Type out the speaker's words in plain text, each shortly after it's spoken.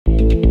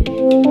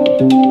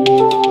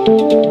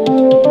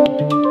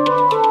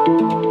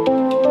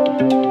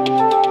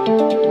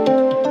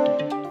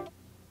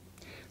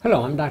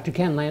Hello, I'm Dr.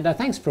 Ken Landa.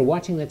 Thanks for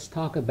watching. Let's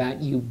talk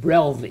about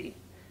Ubrelvy.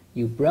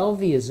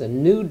 Ubrelvy is a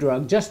new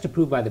drug just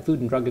approved by the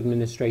Food and Drug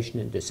Administration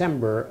in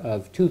December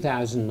of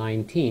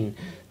 2019.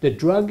 The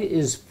drug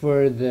is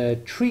for the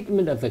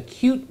treatment of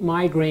acute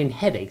migraine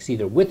headaches,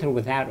 either with or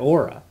without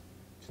aura.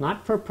 It's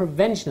not for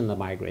prevention of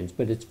the migraines,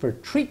 but it's for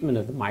treatment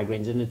of the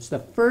migraines, and it's the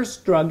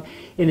first drug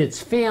in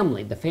its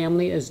family. The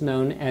family is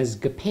known as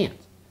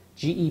gepants,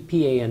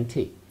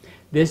 G-E-P-A-N-T.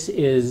 This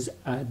is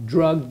a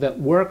drug that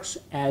works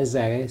as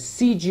a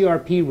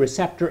CGRP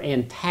receptor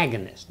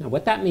antagonist. Now,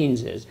 what that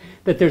means is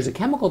that there's a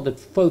chemical that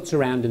floats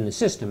around in the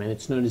system, and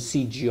it's known as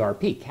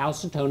CGRP,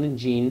 calcitonin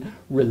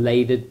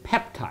gene-related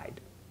peptide.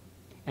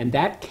 And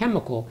that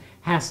chemical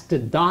has to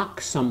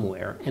dock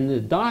somewhere, and the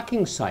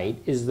docking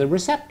site is the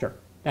receptor.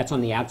 That's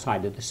on the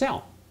outside of the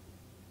cell.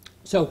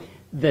 So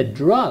the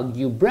drug,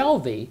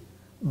 Ubrelvy,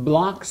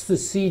 blocks the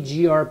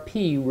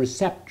CGRP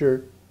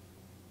receptor,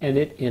 and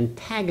it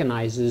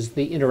antagonizes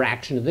the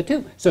interaction of the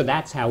two. So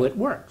that's how it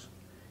works.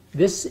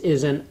 This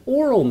is an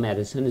oral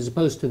medicine as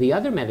opposed to the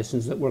other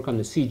medicines that work on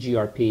the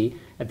CGRP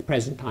at the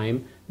present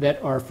time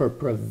that are for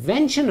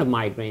prevention of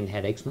migraine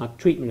headaches, not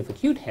treatment of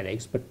acute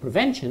headaches, but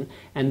prevention,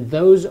 and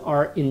those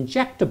are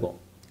injectable.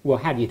 Well,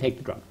 how do you take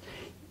the drug?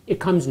 It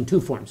comes in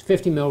two forms,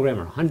 50 milligram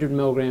or 100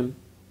 milligram.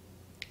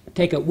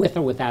 Take it with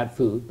or without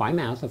food, by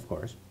mouth, of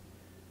course.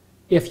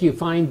 If you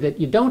find that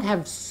you don't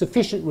have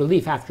sufficient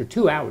relief after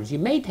 2 hours, you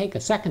may take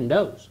a second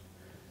dose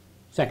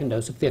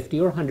of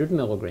 50 or 100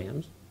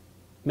 milligrams.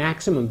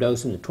 Maximum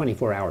dose in the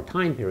 24-hour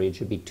time period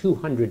should be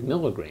 200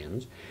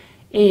 milligrams.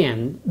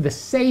 And the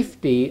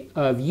safety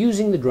of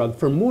using the drug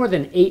for more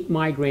than 8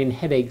 migraine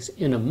headaches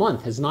in a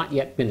month has not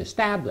yet been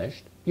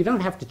established. You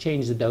don't have to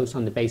change the dose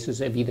on the basis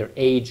of either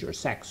age or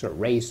sex or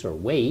race or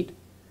weight.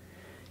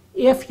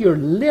 If your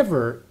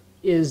liver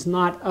is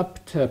not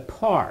up to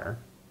par,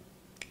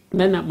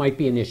 then that might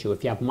be an issue.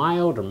 If you have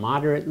mild or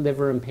moderate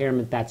liver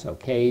impairment, that's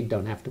okay.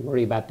 Don't have to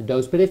worry about the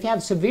dose. But if you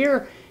have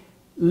severe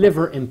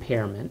liver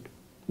impairment,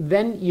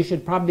 then you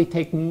should probably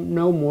take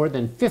no more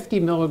than 50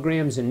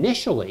 milligrams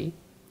initially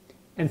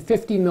and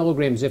 50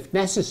 milligrams, if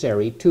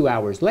necessary, 2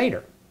 hours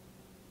later.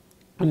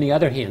 On the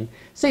other hand,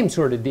 same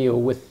sort of deal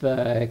with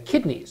the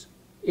kidneys.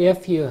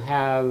 If you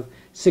have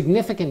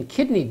significant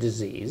kidney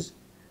disease,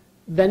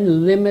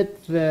 then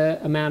limit the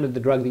amount of the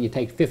drug that you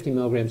take, 50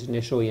 milligrams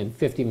initially and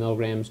 50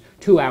 milligrams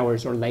 2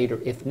 hours or later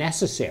if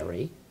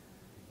necessary.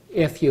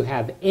 If you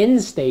have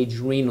end-stage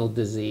renal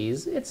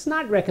disease, it's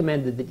not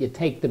recommended that you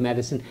take the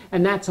medicine,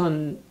 and that's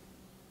on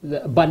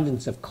the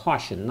abundance of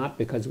caution, not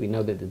because we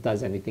know that it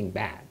does anything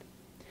bad.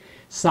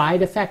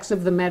 Side effects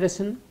of the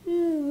medicine,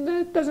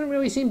 that doesn't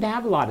really seem to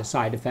have a lot of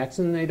side effects,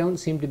 and they don't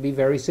seem to be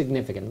very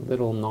significant. A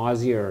little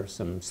nausea or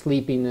some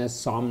sleepiness,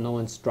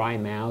 somnolence, dry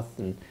mouth,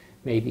 and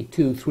maybe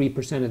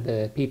 2–3% of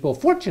the people.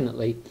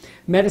 Fortunately,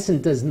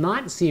 medicine does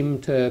not seem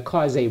to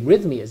cause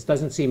arrhythmias,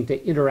 doesn't seem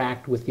to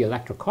interact with the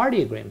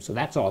electrocardiogram, so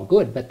that's all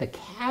good. But the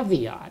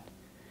caveat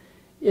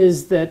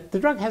is that the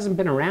drug hasn't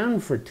been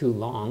around for too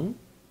long,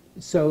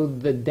 so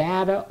the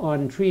data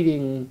on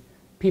treating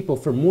people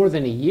for more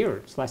than a year,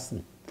 it's less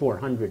than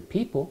 400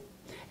 people,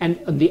 and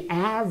the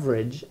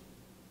average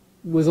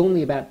was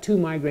only about 2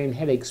 migraine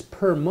headaches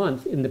per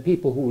month in the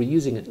people who were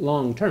using it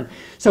long term.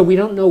 So we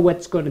don't know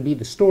what's going to be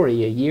the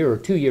story a year or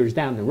 2 years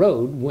down the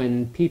road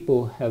when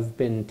people have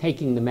been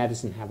taking the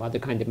medicine, have other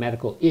kind of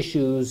medical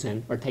issues,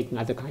 and are taking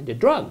other kind of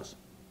drugs.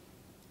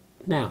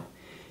 Now,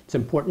 it's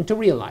important to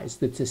realize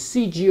that the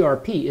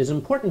CGRP is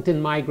important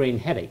in migraine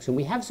headaches, and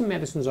we have some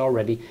medicines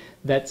already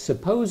that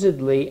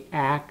supposedly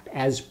act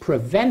as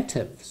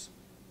preventives.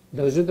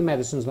 Those are the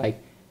medicines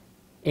like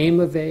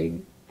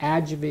Aimovig,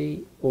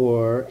 Adjuvy,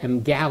 or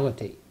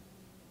Emgality.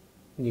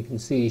 And you can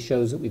see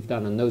shows that we've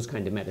done on those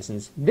kind of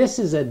medicines. This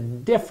is a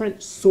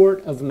different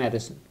sort of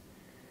medicine,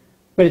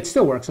 but it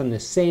still works on the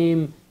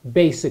same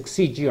basic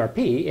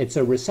CGRP. It's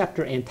a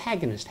receptor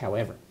antagonist,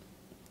 however.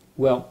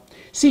 Well,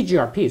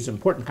 CGRP is an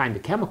important kind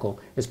of chemical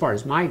as far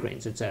as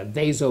migraines. It's a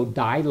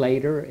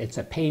vasodilator. It's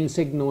a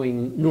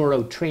pain-signaling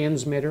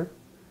neurotransmitter.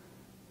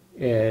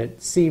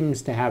 It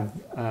seems to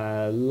have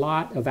a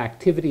lot of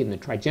activity in the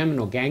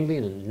trigeminal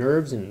ganglion and the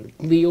nerves and the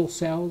glial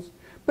cells,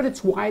 but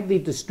it's widely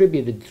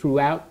distributed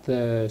throughout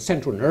the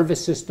central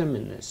nervous system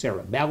and the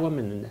cerebellum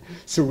and in the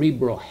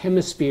cerebral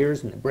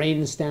hemispheres and the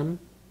brainstem,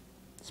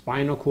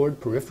 spinal cord,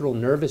 peripheral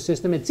nervous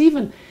system. It's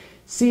even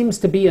seems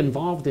to be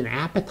involved in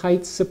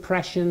appetite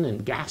suppression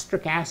and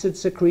gastric acid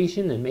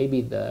secretion and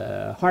maybe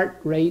the heart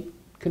rate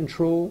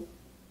control.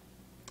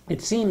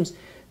 It seems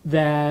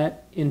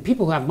that in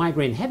people who have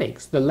migraine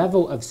headaches, the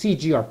level of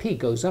CGRP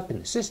goes up in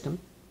the system.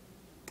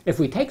 If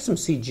we take some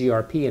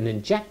CGRP and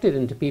inject it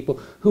into people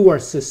who are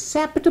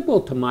susceptible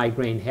to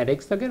migraine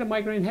headaches, they'll get a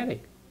migraine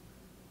headache.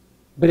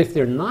 But if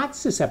they're not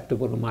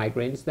susceptible to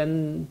migraines,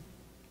 then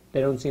they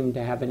don't seem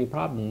to have any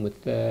problem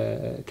with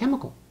the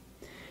chemical.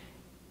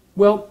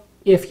 Well,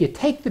 if you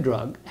take the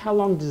drug, how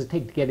long does it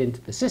take to get into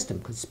the system?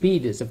 Because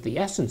speed is of the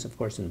essence, of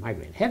course, in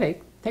migraine headache.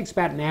 It takes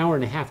about an hour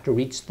and a half to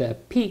reach the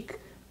peak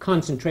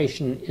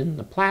concentration in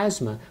the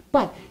plasma.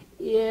 But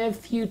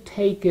if you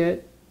take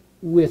it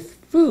with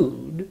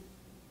food,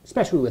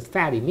 especially with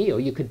fatty meal,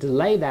 you could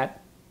delay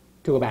that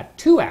to about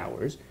 2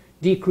 hours,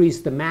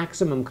 decrease the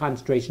maximum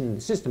concentration in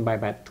the system by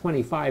about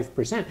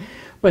 25%.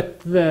 But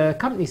the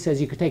company says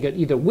you could take it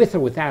either with or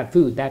without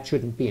food. That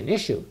shouldn't be an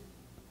issue.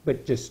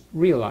 But just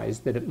realize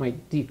that it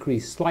might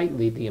decrease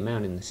slightly the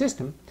amount in the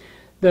system.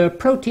 The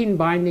protein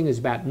binding is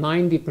about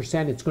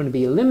 90%. It's going to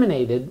be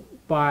eliminated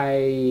by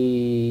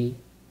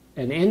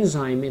an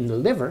enzyme in the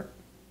liver,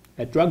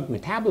 a drug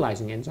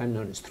metabolizing enzyme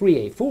known as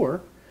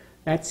 3A4.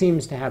 That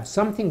seems to have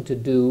something to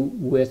do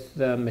with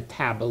the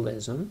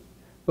metabolism.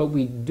 But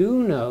we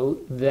do know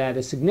that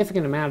a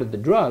significant amount of the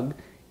drug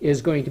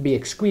is going to be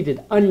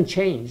excreted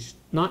unchanged,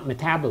 not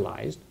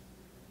metabolized.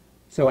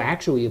 So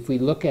actually, if we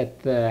look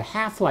at the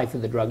half-life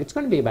of the drug, it's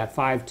going to be about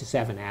 5 to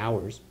 7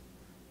 hours.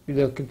 If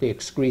you look at the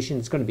excretion,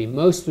 it's going to be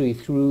mostly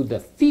through the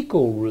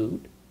fecal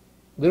route,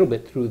 a little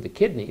bit through the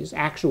kidneys.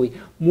 Actually,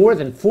 more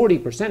than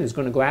 40% is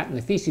going to go out in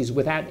the feces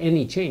without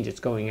any change. It's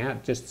going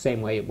out just the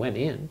same way it went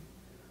in.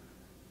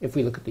 If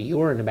we look at the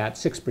urine, about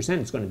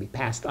 6% is going to be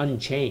passed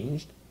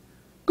unchanged.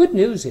 Good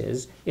news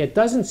is it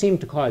doesn't seem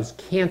to cause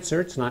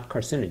cancer. It's not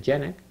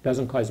carcinogenic. It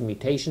doesn't cause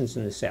mutations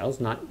in the cells,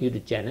 not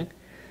mutagenic.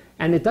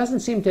 And it doesn't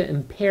seem to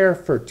impair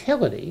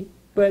fertility,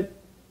 but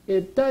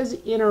it does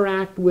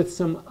interact with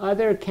some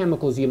other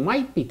chemicals you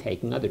might be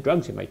taking, other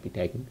drugs you might be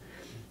taking,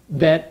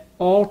 that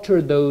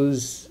alter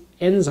those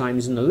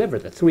enzymes in the liver,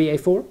 the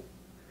 3A4.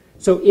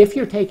 So if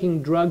you're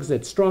taking drugs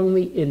that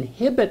strongly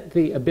inhibit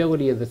the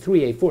ability of the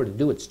 3A4 to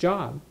do its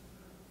job,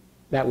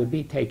 that would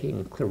be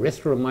taking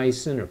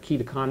clarithromycin or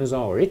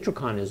ketoconazole or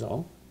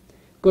itraconazole,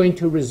 going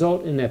to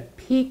result in a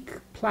peak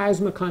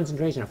plasma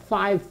concentration of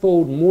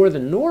 5-fold more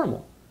than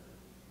normal.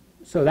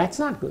 So that's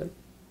not good.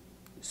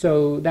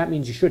 So that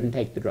means you shouldn't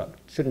take the drug.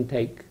 Shouldn't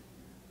take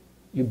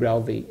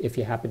Ubrelvy if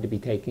you happen to be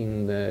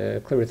taking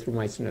the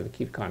clarithromycin or the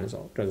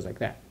ketoconazole, drugs like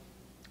that.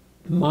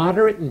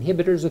 Moderate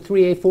inhibitors of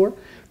 3A4,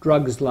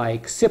 drugs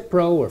like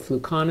Cipro or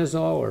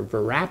fluconazole or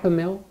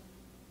verapamil,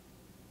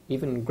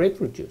 even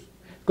grapefruit juice,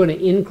 going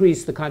to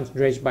increase the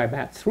concentration by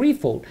about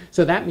 3-fold.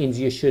 So that means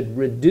you should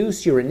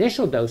reduce your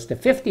initial dose to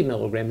 50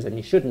 milligrams and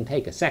you shouldn't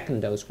take a second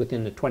dose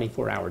within the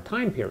 24-hour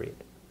time period.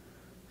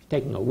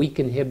 Taking a weak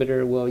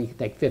inhibitor, well, you can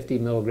take 50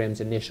 milligrams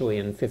initially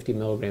and 50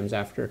 milligrams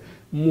after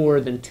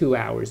more than 2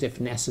 hours if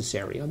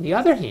necessary. On the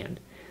other hand,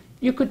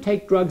 you could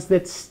take drugs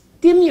that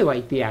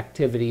stimulate the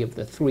activity of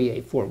the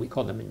 3A4. We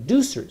call them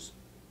inducers.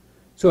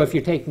 So if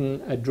you're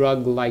taking a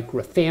drug like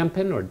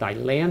rifampin or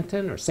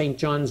dilantin or St.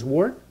 John's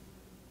wort,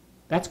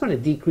 that's going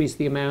to decrease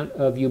the amount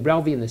of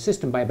Ubrelvy in the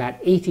system by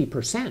about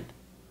 80%.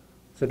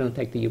 So don't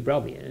take the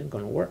Ubrelvy, it ain't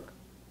going to work.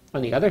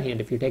 On the other hand,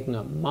 if you're taking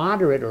a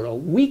moderate or a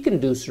weak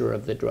inducer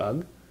of the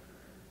drug,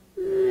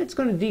 it's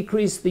going to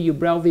decrease the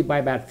Ubrelvy by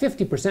about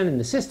 50% in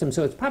the system,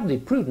 so it's probably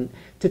prudent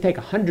to take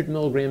 100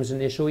 milligrams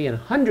initially and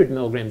 100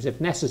 milligrams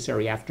if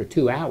necessary after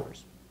 2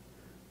 hours.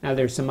 Now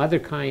there's some other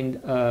kind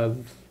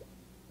of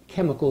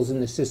chemicals in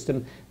the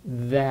system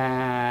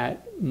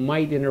that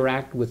might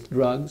interact with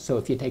drugs. So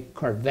if you take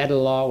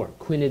carvedilol or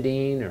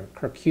quinidine or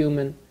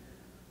curcumin,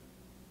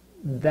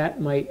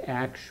 that might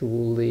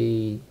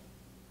actually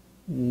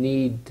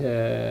need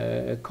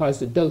to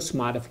cause a dose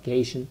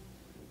modification.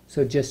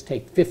 So just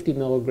take 50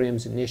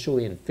 milligrams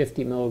initially and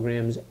 50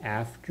 milligrams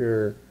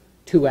after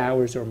 2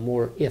 hours or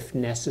more if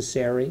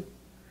necessary.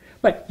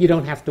 But you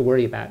don't have to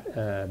worry about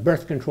a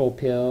birth control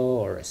pill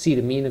or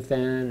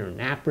acetaminophen or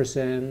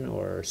naproxen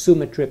or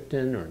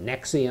sumatriptan or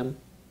Nexium.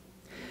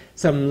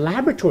 Some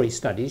laboratory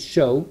studies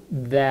show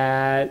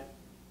that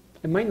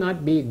it might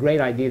not be a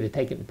great idea to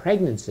take it in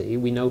pregnancy.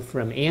 We know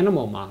from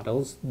animal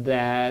models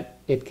that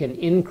it can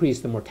increase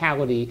the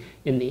mortality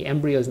in the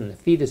embryos and the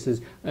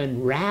fetuses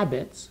in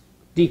rabbits,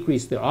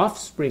 decrease the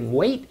offspring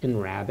weight in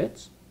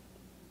rabbits.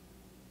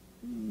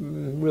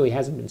 Really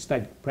hasn't been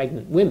studied in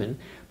pregnant women,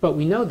 but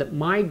we know that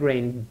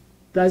migraine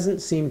doesn't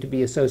seem to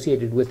be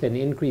associated with an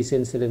increased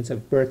incidence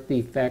of birth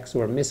defects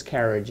or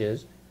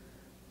miscarriages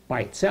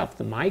by itself,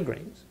 the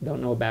migraines.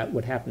 Don't know about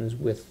what happens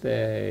with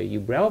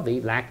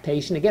Ubrelvy.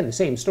 Lactation, again, the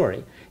same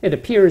story. It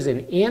appears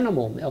in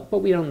animal milk, but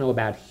we don't know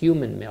about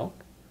human milk.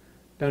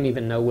 Don't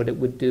even know what it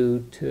would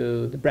do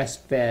to the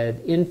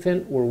breastfed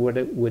infant or what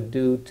it would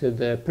do to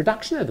the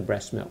production of the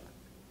breast milk.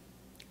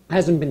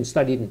 Hasn't been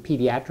studied in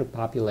pediatric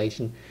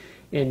population.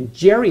 In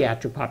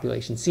geriatric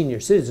population, senior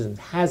citizens,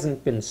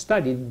 hasn't been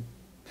studied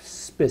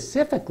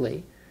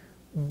specifically,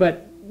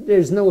 but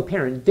there's no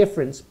apparent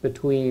difference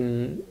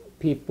between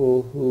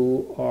people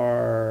who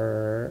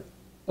are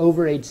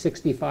over age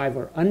 65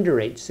 or under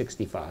age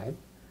 65.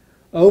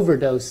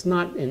 Overdose,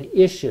 not an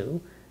issue.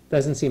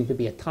 Doesn't seem to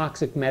be a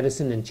toxic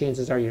medicine, and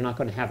chances are you're not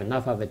going to have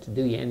enough of it to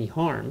do you any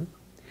harm.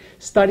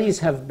 Studies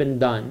have been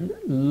done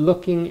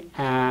looking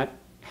at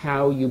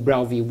how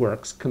Ubrelvy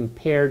works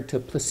compared to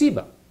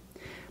placebo.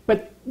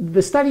 But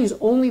the studies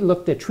only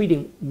looked at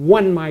treating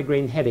one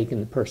migraine headache in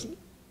the person.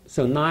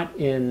 So not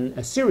in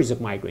a series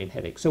of migraine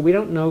headaches. So we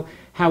don't know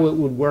how it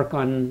would work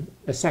on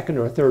a second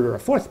or a third or a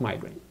fourth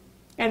migraine.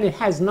 And it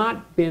has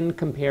not been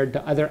compared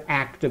to other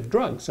active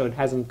drugs. So it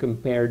hasn't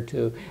compared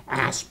to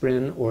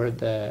aspirin or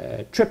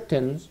the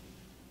triptans.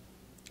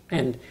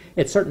 And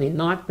it's certainly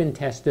not been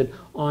tested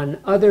on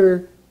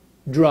other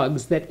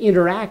drugs that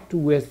interact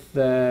with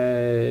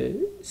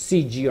CGRP.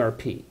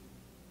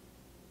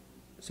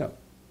 So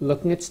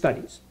looking at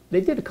studies. They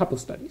did a couple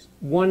studies.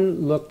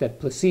 One looked at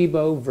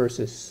placebo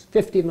versus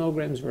 50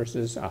 milligrams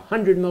versus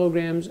 100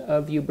 milligrams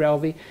of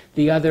Ubrelvy.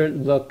 The other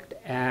looked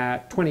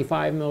at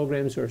 25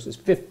 milligrams versus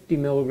 50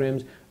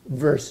 milligrams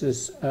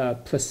versus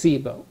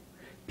placebo.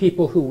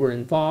 People who were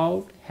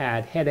involved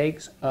had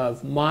headaches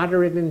of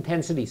moderate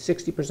intensity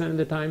 60% of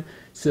the time,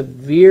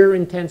 severe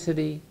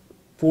intensity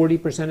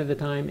 40% of the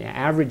time. The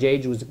average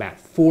age was about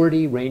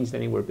 40, ranged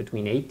anywhere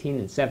between 18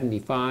 and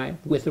 75,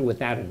 with or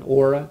without an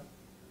aura.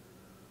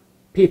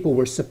 People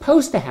were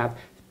supposed to have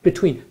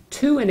between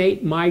 2 and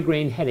 8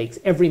 migraine headaches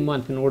every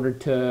month in order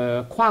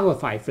to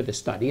qualify for the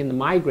study, and the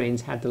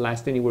migraines had to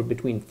last anywhere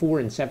between 4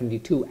 and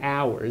 72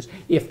 hours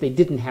if they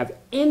didn't have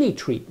any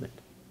treatment.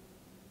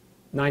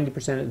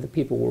 90% of the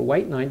people were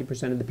white,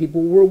 90% of the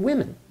people were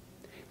women.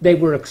 They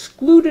were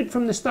excluded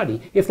from the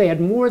study if they had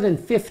more than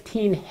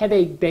 15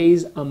 headache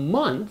days a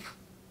month,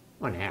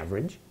 on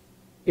average,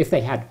 if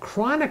they had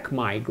chronic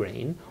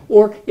migraine,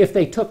 or if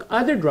they took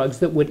other drugs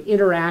that would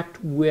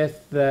interact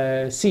with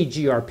the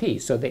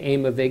CGRP, so the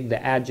Aimovig, the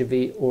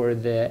Adjuvant, or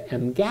the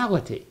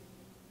Emgality.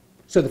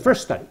 So the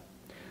first study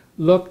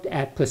looked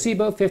at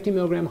placebo, 50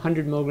 milligram,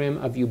 100 milligram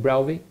of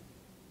Ubrelvy,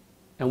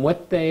 and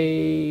what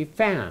they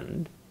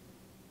found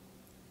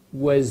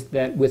was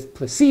that with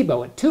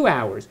placebo at 2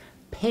 hours,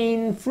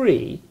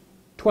 pain-free,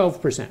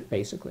 12%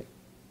 basically.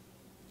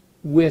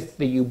 With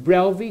the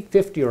Ubrelvy,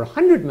 50 or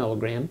 100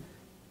 milligram,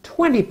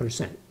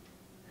 20%.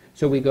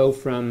 So we go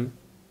from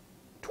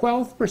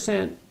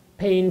 12%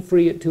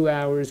 pain-free at 2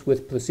 hours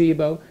with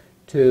placebo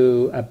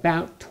to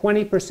about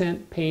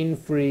 20%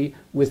 pain-free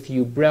with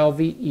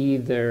Ubrelvy,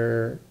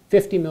 either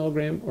 50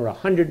 milligram or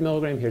 100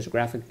 milligram. Here's a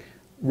graphic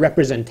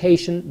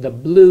representation. The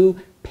blue,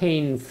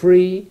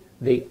 pain-free.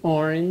 The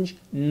orange,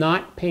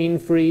 not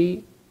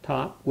pain-free,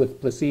 top with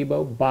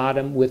placebo,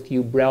 bottom with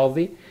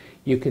Ubrelvy.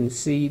 You can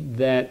see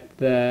that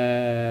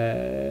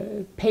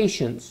the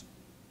patients,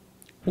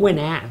 when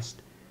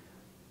asked,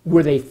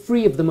 were they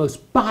free of the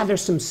most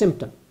bothersome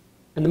symptom?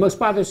 And the most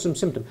bothersome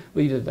symptom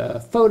was either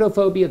the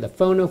photophobia, the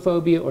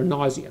phonophobia, or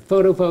nausea.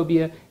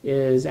 Photophobia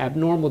is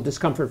abnormal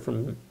discomfort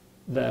from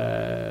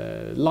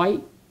the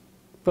light.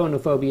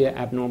 Phonophobia,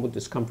 abnormal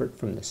discomfort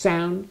from the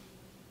sound.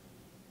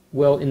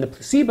 Well, in the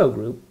placebo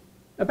group,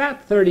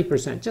 about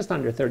 30%, just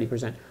under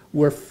 30%,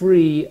 were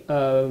free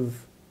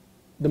of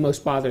the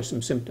most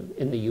bothersome symptom.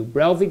 In the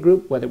Ubrelvy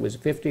group, whether it was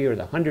 50 or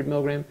the 100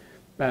 milligram,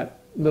 about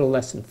a little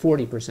less than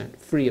 40%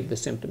 free of the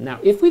symptom. Now,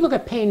 if we look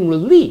at pain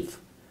relief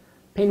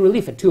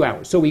at 2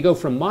 hours, so we go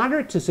from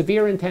moderate to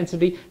severe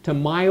intensity to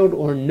mild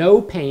or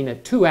no pain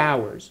at 2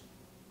 hours,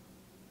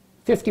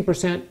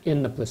 50%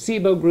 in the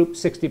placebo group,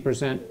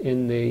 60%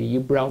 in the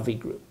Ubrelvy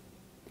group.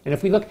 And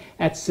if we look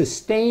at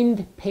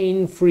sustained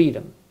pain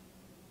freedom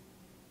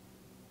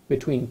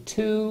between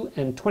 2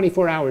 and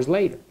 24 hours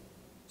later,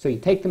 so you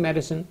take the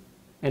medicine,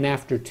 and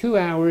after 2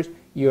 hours,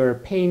 you're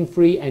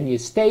pain-free, and you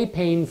stay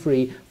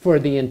pain-free for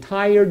the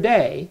entire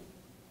day,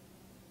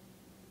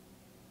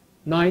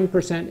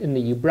 9% in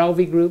the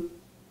Ubrelvy group,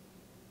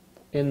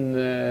 in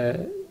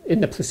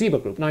the placebo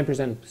group, 9%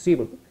 in the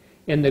placebo group.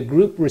 In the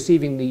group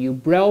receiving the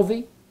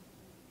Ubrelvy,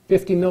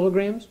 50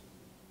 milligrams,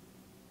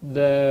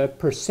 the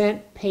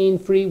percent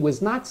pain-free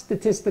was not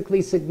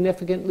statistically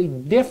significantly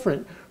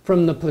different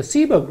from the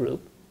placebo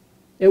group.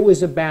 It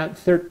was about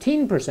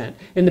 13%.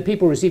 In the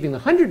people receiving the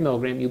 100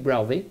 milligram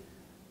Ubrelvy,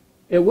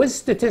 it was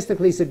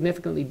statistically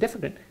significantly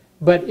different,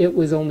 but it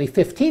was only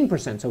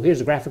 15%. So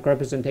here's a graphic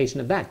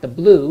representation of that. The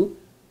blue,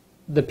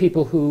 the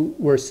people who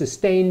were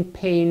sustained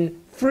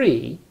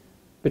pain-free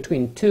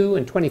between 2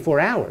 and 24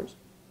 hours,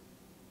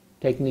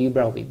 taking the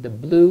Ubrelvy. The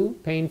blue,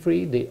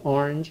 pain-free, the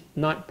orange,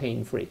 not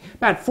pain-free.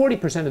 About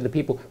 40% of the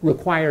people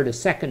required a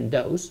second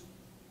dose.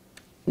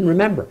 And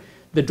remember,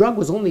 the drug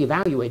was only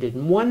evaluated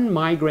in one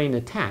migraine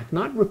attack,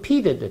 not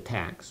repeated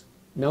attacks,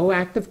 no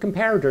active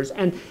comparators.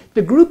 And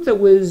the group that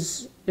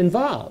was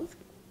involved,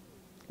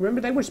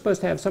 remember, they were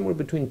supposed to have somewhere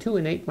between 2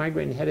 and 8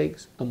 migraine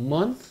headaches a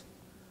month.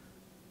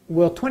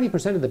 Well,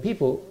 20% of the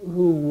people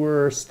who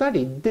were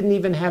studied didn't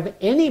even have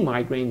any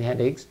migraine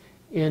headaches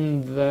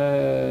in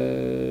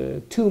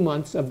the 2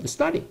 months of the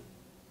study.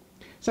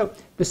 So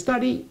the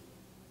study,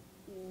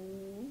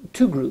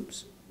 2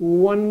 groups.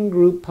 One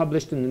group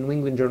published in the New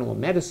England Journal of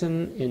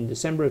Medicine in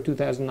December of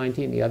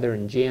 2019, the other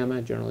in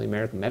JAMA, Journal of the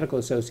American Medical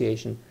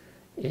Association,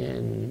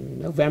 in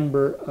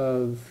November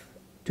of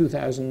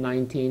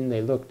 2019.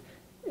 They looked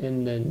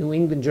in the New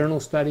England Journal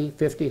study,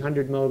 50,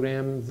 100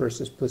 milligram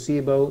versus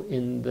placebo.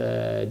 In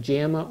the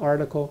JAMA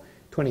article,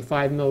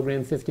 25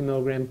 milligram, 50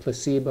 milligram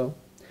placebo.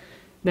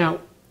 Now,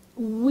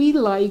 we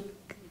like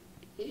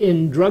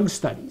in drug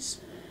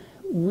studies,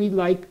 we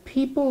like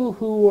people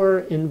who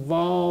are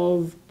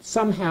involved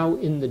somehow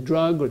in the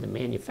drug or the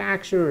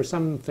manufacturer or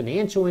some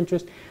financial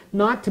interest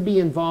not to be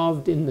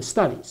involved in the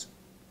studies.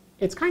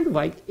 It's kind of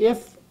like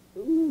if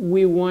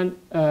we want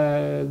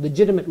a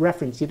legitimate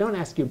reference, you don't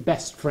ask your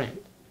best friend.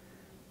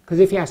 Because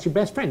if you ask your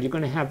best friend, you're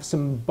going to have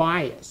some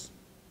bias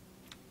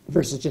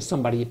versus just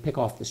somebody you pick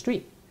off the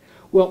street.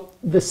 Well,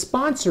 the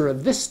sponsor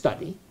of this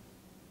study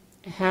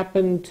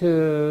happened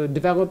to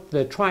develop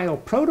the trial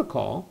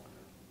protocol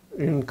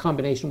in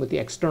combination with the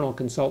external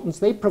consultants.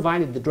 They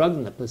provided the drug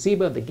and the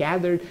placebo, they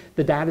gathered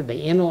the data,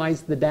 they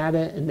analyzed the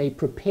data, and they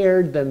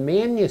prepared the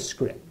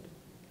manuscript.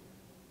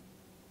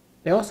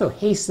 They also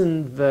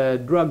hastened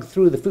the drug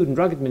through the Food and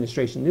Drug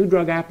Administration. New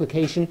drug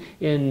application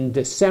in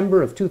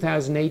December of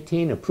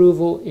 2018,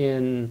 approval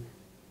in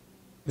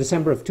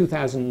December of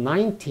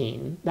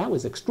 2019. That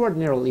was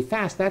extraordinarily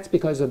fast. That's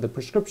because of the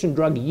Prescription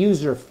Drug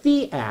User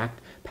Fee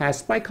Act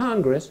passed by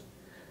Congress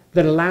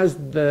that allows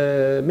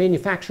the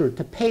manufacturer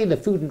to pay the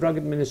Food and Drug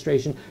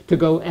Administration to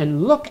go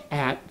and look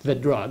at the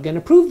drug and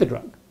approve the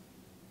drug.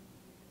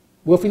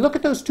 Well, if we look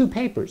at those two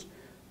papers,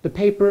 the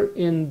paper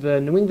in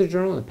the New England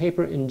Journal and the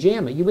paper in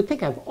JAMA, you would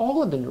think of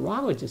all of the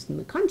neurologists in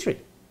the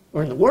country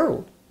or in the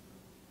world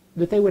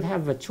that they would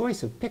have a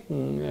choice of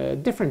picking a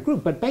different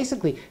group. But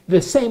basically,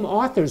 the same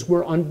authors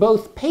were on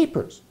both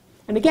papers.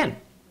 And again,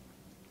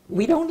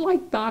 we don't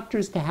like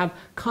doctors to have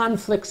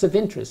conflicts of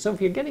interest. So if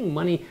you're getting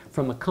money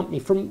from a company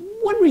for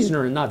one reason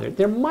or another,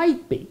 there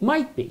might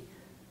be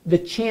the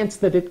chance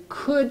that it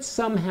could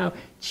somehow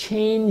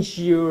change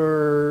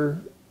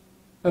your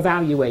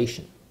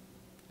evaluation.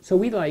 So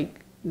we like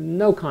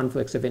no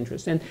conflicts of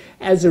interest. And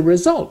as a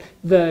result,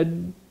 the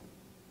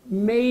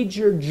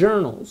major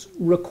journals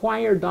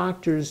require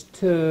doctors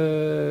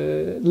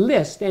to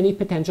list any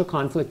potential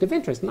conflict of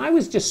interest. And I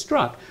was just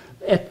struck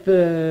at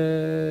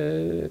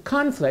the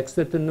conflicts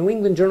that the New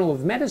England Journal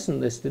of Medicine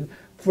listed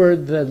for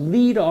the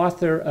lead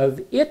author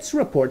of its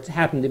reports,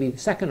 happened to be the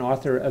second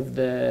author of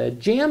the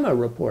JAMA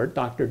report,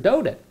 Dr.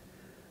 Dodek.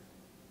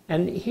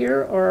 And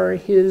here are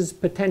his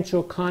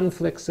potential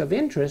conflicts of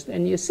interest,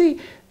 and you see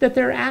that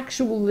they're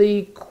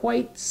actually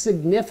quite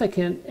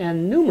significant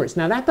and numerous.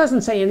 Now, that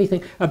doesn't say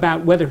anything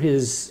about whether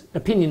his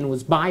opinion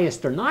was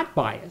biased or not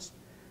biased,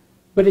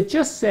 but it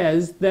just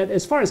says that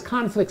as far as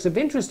conflicts of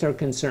interest are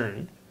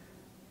concerned,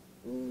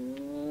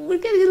 we're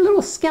getting a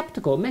little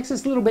skeptical. It makes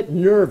us a little bit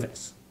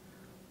nervous.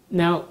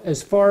 Now,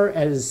 as far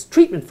as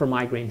treatment for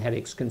migraine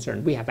headaches is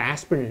concerned, we have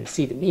aspirin and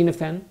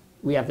acetaminophen.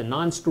 We have the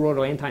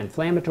non-steroidal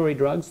anti-inflammatory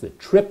drugs, the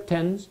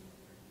triptans.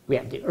 We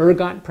have the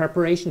ergot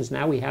preparations.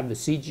 Now we have the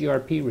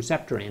CGRP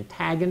receptor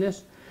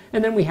antagonists.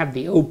 And then we have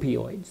the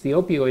opioids. The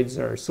opioids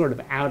are sort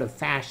of out of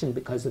fashion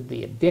because of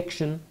the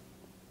addiction.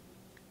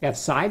 You have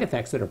side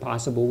effects that are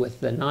possible with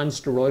the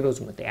non-steroidals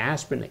and with the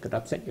aspirin. They could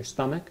upset your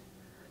stomach.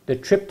 The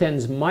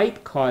triptans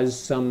might cause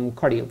some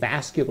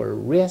cardiovascular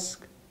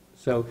risk.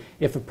 So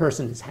if a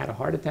person has had a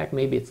heart attack,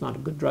 maybe it's not a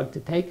good drug to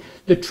take.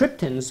 The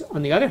triptans,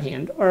 on the other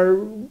hand, are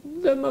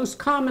the most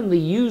commonly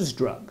used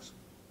drugs.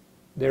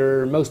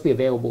 They're mostly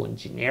available in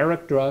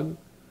generic drug.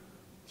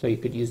 So you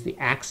could use the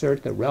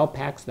Axert, the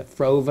Relpax, the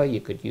Frova. You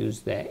could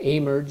use the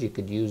Amerge. You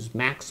could use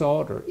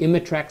Maxalt or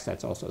Imitrex.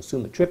 That's also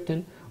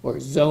sumatriptan. Or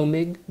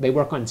Zomig. They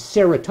work on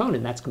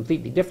serotonin. That's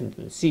completely different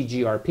than the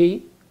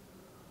CGRP.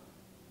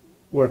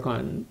 Work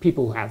on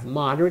people who have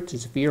moderate to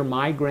severe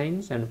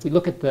migraines. And if we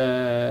look at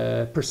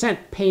the percent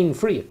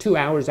pain-free at 2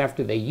 hours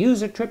after they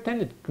use a triptan,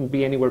 it can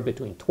be anywhere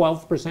between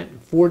 12% and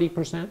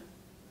 40%. And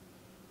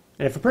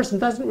if a person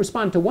doesn't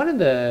respond to one of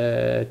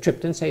the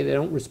triptans, say they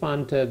don't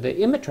respond to the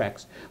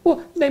Imitrex,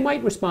 well, they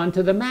might respond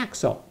to the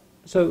Maxalt.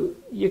 So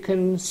you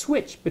can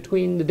switch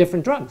between the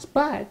different drugs.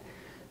 But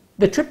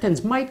the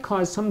triptans might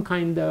cause some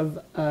kind of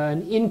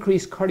an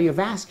increased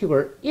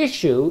cardiovascular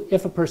issue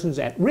if a person's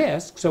at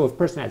risk. So if a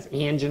person has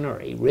angina or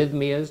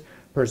arrhythmias,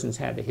 a person's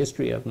had a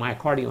history of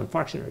myocardial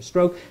infarction or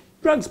stroke,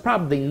 drug's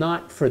probably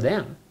not for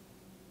them.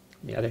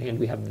 On the other hand,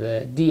 we have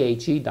the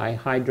DHE,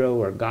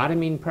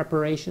 dihydroergotamine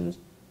preparations.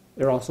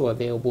 They're also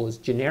available as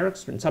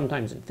generics and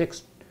sometimes in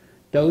fixed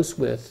dose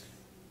with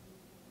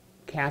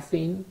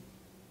caffeine.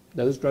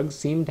 Those drugs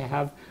seem to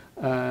have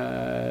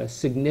a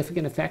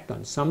significant effect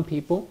on some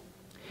people.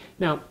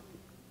 Now,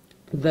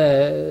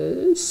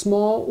 the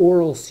small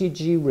oral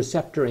CG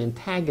receptor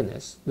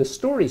antagonists, the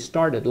story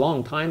started a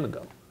long time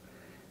ago.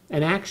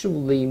 And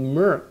actually,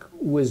 Merck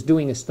was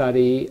doing a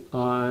study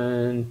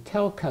on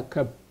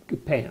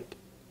telcapant.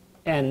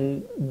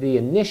 And the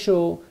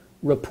initial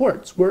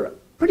reports were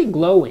pretty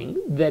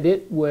glowing that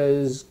it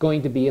was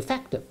going to be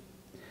effective.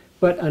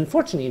 But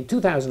unfortunately, in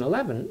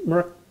 2011,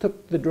 Merck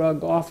took the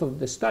drug off of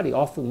the study,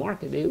 off the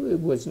market. It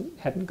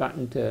hadn't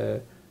gotten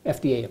to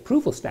FDA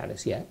approval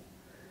status yet.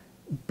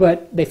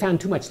 But they found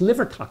too much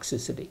liver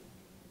toxicity.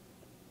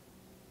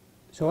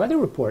 So other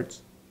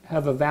reports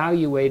have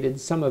evaluated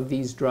some of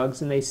these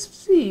drugs, and they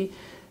see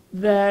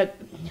that,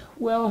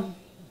 well,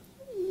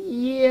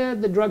 yeah,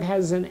 the drug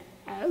has a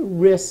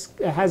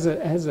risk, has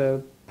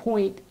a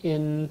point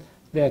in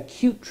the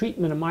acute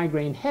treatment of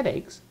migraine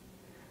headaches,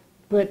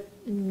 But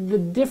the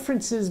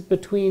differences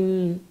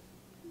between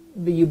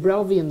the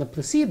Ubrelvy and the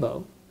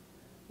placebo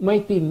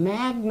might be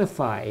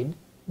magnified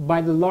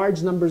by the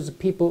large numbers of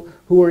people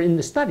who are in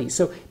the study.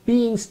 So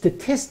being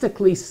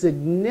statistically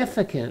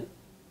significant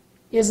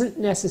isn't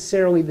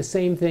necessarily the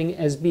same thing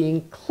as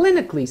being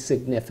clinically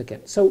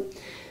significant. So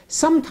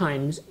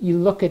sometimes you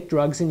look at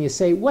drugs and you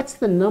say, what's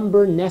the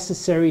number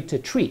necessary to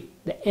treat?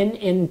 The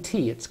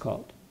NNT, it's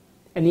called.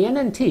 And the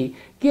NNT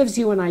gives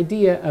you an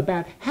idea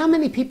about how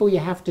many people you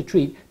have to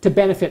treat to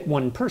benefit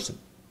one person.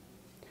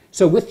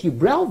 So with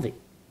Ubrelvy,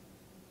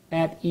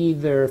 at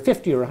either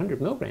 50 or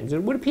 100 milligrams,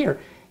 it would appear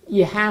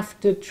you have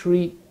to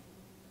treat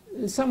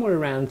somewhere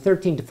around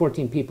 13 to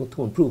 14 people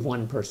to improve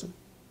one person.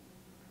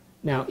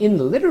 Now, in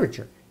the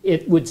literature,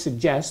 it would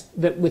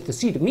suggest that with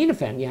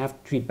acetaminophen, you have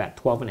to treat about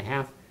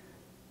 12.5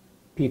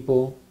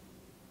 people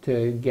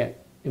to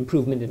get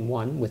improvement in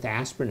one. With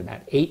aspirin,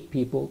 about 8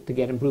 people to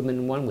get improvement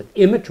in one. With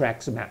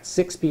Imitrex, about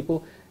 6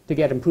 people to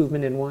get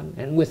improvement in one.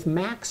 And with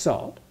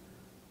Maxalt,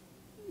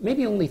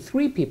 maybe only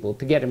 3 people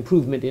to get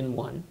improvement in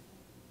one.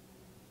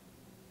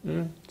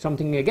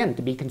 Something, again,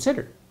 to be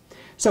considered.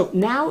 So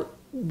now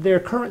they're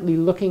currently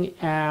looking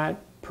at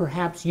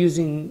perhaps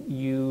using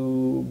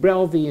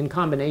Ubrelvy in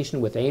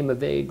combination with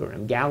Aimovig or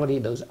Emgality,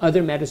 those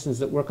other medicines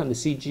that work on the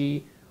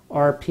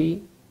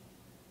CGRP.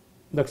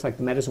 Looks like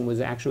the medicine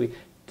was actually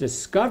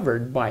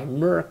discovered by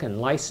Merck and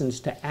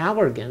licensed to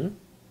Allergan.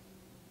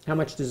 How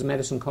much does the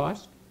medicine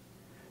cost?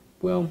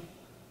 Well,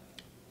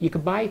 you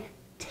could buy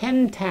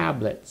 10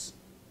 tablets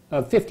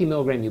of 50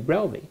 milligram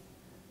Ubrelvy,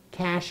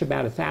 cash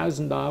about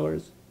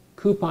 $1,000,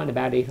 coupon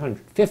about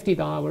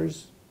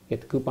 $850, get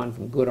the coupon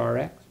from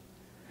GoodRx.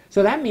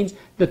 So that means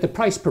that the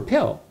price per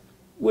pill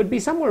would be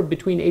somewhere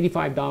between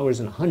 $85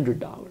 and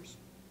 $100.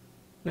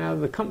 Now,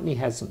 the company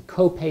has some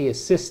copay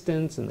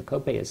assistance, and the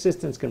copay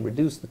assistance can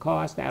reduce the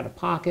cost out of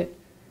pocket,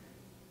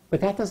 but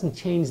that doesn't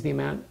change the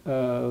amount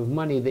of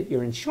money that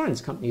your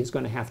insurance company is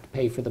going to have to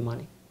pay for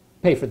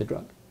the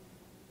drug.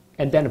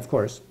 And then, of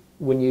course,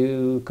 when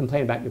you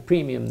complain about your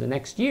premium the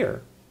next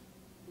year,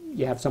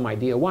 you have some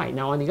idea why.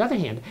 Now, on the other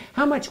hand,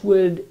 how much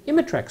would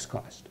Imitrex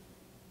cost?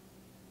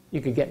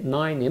 You could get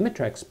 9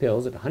 Imitrex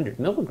pills at 100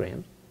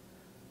 milligrams.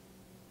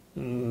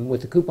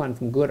 With the coupon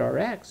from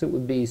GoodRx, it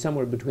would be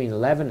somewhere between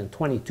 $11 and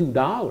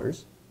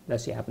 $22,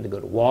 unless you happen to go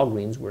to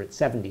Walgreens where it's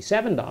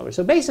 $77.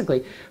 So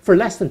basically, for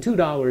less than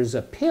 $2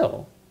 a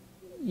pill,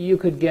 you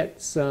could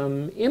get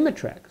some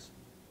Imitrex.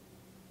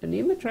 And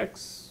the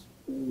Imitrex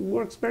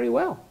works very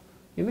well.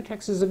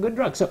 Imitrex is a good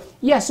drug. So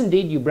yes,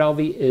 indeed,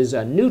 Ubrelvy is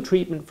a new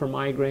treatment for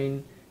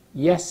migraine.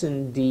 Yes,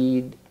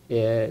 indeed,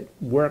 it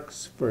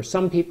works for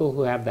some people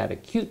who have that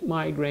acute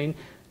migraine,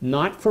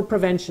 not for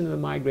prevention of the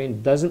migraine.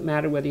 It doesn't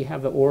matter whether you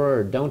have the aura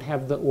or don't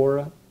have the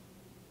aura.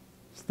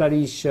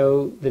 Studies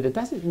show that it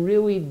doesn't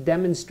really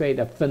demonstrate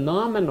a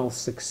phenomenal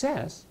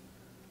success.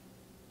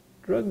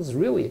 Drug is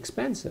really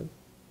expensive.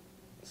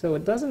 So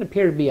it doesn't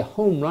appear to be a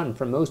home run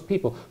for most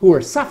people who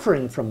are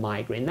suffering from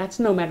migraine. That's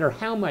no matter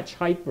how much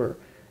hype or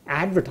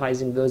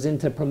advertising goes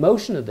into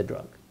promotion of the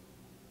drug.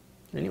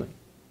 Anyway,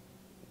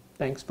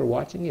 thanks for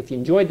watching. If you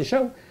enjoyed the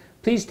show,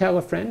 please tell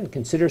a friend and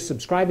consider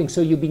subscribing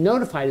so you'll be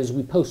notified as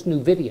we post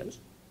new videos.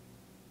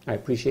 I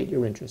appreciate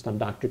your interest. I'm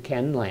Dr.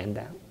 Ken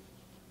Landau.